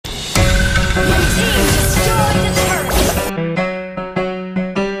Your team destroyed the turret.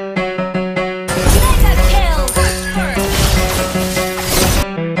 Mega kill. First.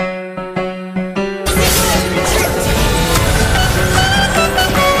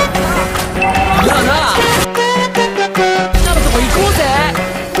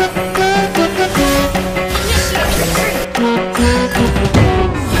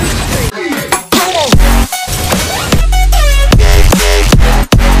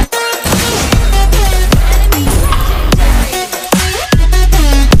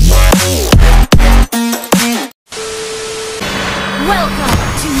 Welcome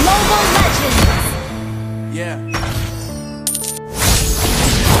to Mobile Legends! Yeah.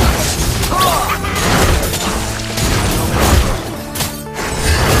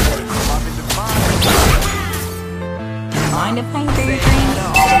 Mind if I hear your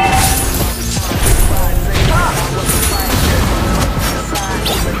dreams?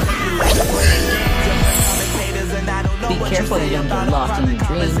 Be careful you don't get lost in your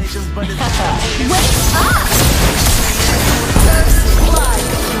dreams. Wake up! First blood!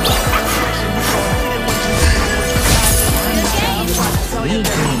 Good game! Sweet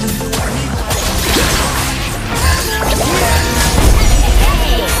dreams.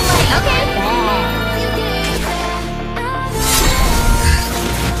 Okay.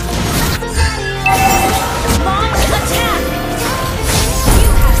 Launch attack! You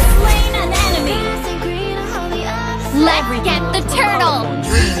have slain an enemy! Let's get the turtle!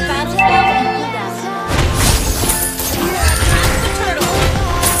 Battle spell and cooldown. The turtle!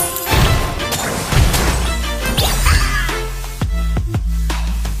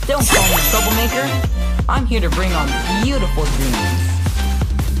 Don't call me a troublemaker. I'm here to bring on beautiful dreams.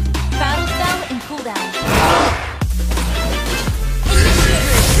 Battle spell and cooldown. Initiate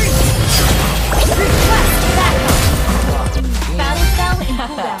retreat! Request backup! Battle spell and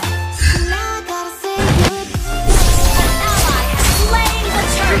cooldown. An ally has slain the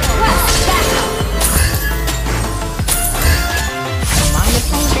turtle! Request backup! Mind if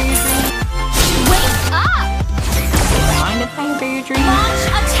I hear your dreams? Wake up! Mind if I hear your dreams? Launch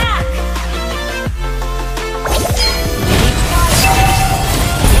attack!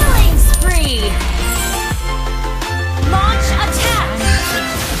 Killing spree! Launch attack!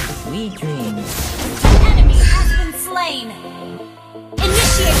 Sweet dreams. Enemy has been slain!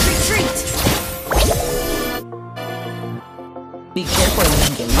 Initiate retreat! Be careful you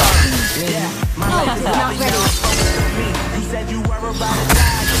don't get lost in your dreams. Ult is not ready. You said you were about to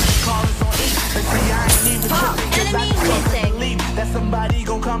die. Call us on E. But see, I ain't even tripping, 'cause I Enemy just missing. believe that somebody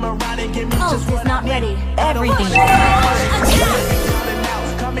gon' come around and give me Ult just is what not I need. ready. Everything will Launch attack!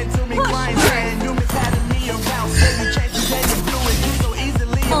 Coming to me, Push crying, first. saying you mishandled me around. Say you changed the way you do it. You so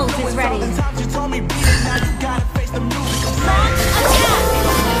easily Ult is influenced. ready. All the times you told me beat it, now you gotta face the music. I'm Launch attack!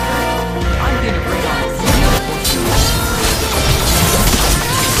 I'm here to bring on beautiful dreams.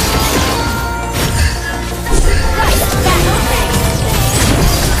 Request backup!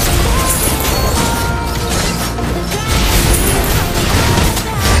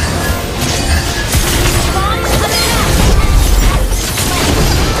 Launch attack!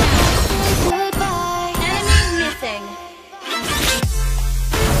 Enemy missing.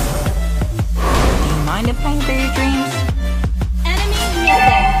 Do you mind if I hear your dreams? Enemy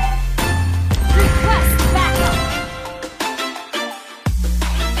missing. Request backup.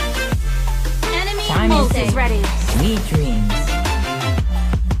 Enemy Time ult is is ready. Sweet dreams.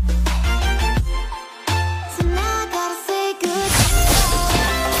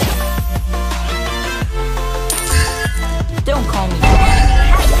 Don't call me.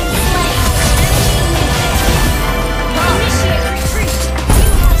 Has been slain. Initiate retreat. You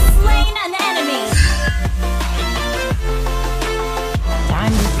have slain an enemy.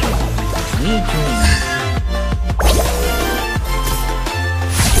 Time to sleep. Sweet dreams.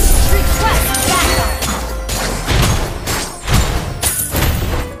 Request backup.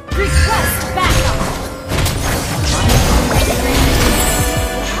 Request backup.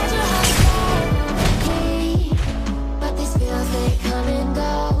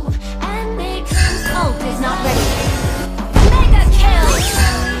 Ult is not ready. Mega kill.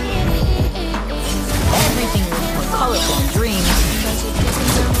 Everything was more colorful in dreams.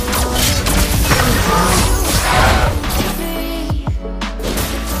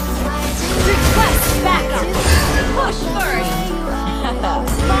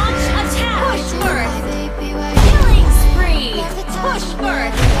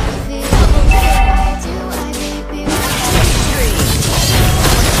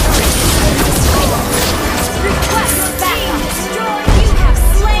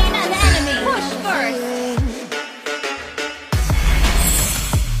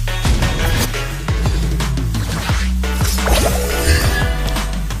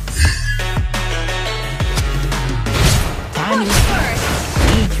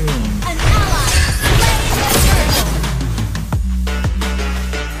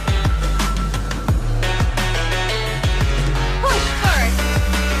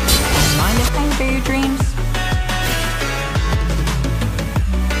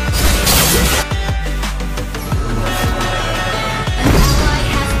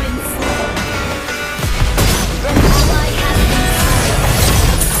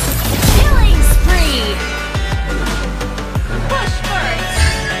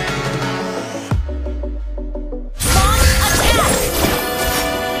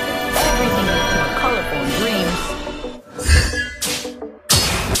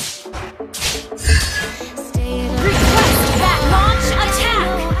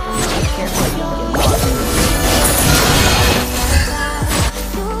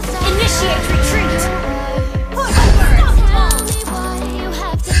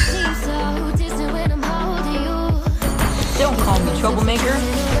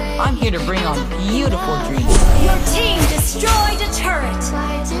 I'm here to bring on beautiful dreams. Your team destroyed a turret.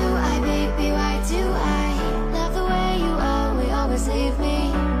 Why do I, baby, why do I love the way you always leave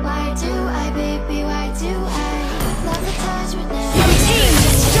me? Why do I, baby, why do I love the touch but never Your team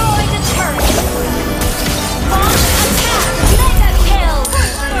destroyed a turret. Launch attack. Mega kill.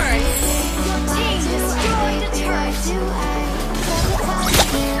 First. Your team destroyed a turret. do I love the touch but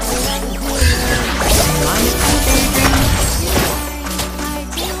never love the feeling? Mind if I share your dreams? Why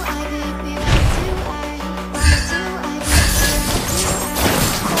do I, baby, why do I love the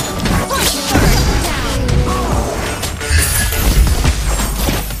Push first down.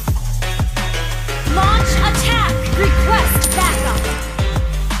 Launch attack. Request backup.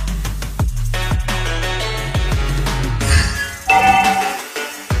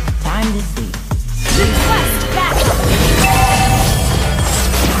 Time to sleep. Request backup.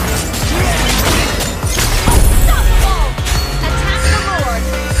 Unstoppable. Attack the Lord.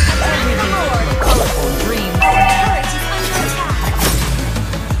 Attack the Lord. Colorful dreams. Our turret is under attack.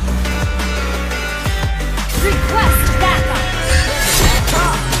 Request backup.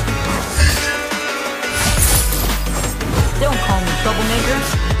 Don't call me troublemaker.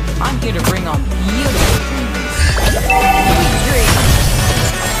 I'm here to bring on beautiful dreams. Sweet dreams.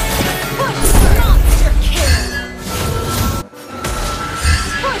 Push for monster kill.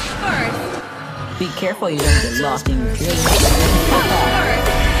 Push first. Be careful you don't get lost in your dreams. Push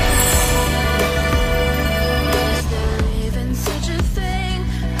first.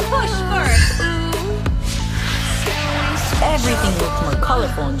 Push first. Everything looks more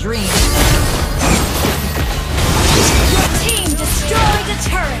colorful in dreams. Your team destroyed a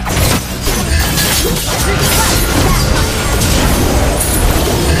turret. Request backup.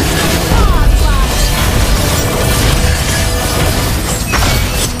 Godlike.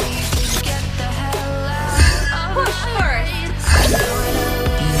 Push first.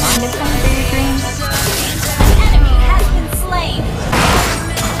 Mind if I share your dreams? An enemy has been slain.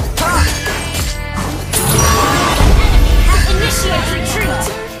 An enemy has initiated retreat.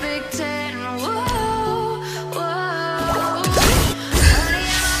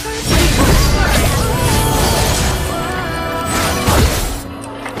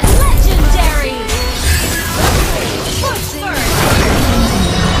 Legendary. Push first.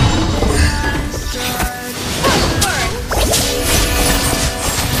 Push first.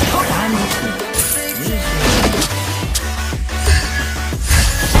 Time to sleep.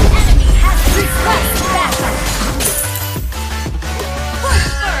 An enemy has request backup. Push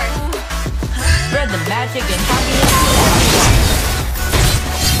first. Spread the magic and happiness.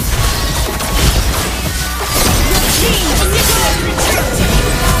 Team initiate retreat.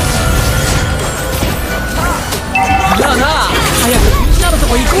 なあなあ早くみんなのと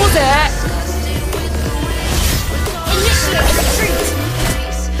こ行こうぜ Initiate retreat.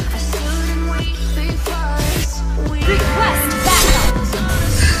 Request backup.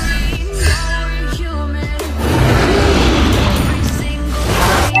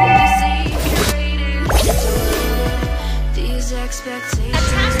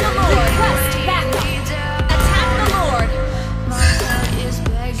 Attack the Lord. Request backup. Attack the Lord.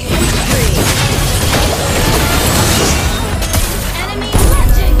 Enemy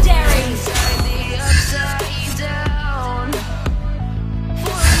legendary.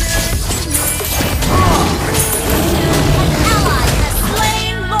 An ally has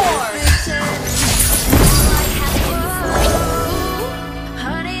slain Lord.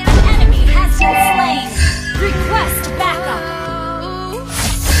 An enemy has been slain. Request backup.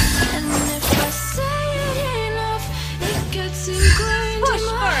 Push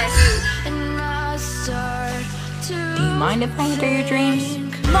first. Do you mind if I share your dreams?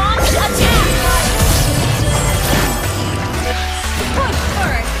 Launch attack. Push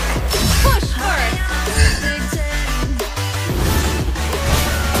first. Push first.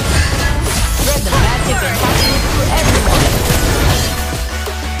 Spread the magic and happiness for everyone.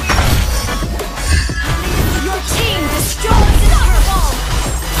 Your team destroys the turret.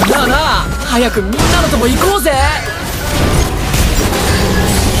 なあなあ早くみんなのとこ行こうぜ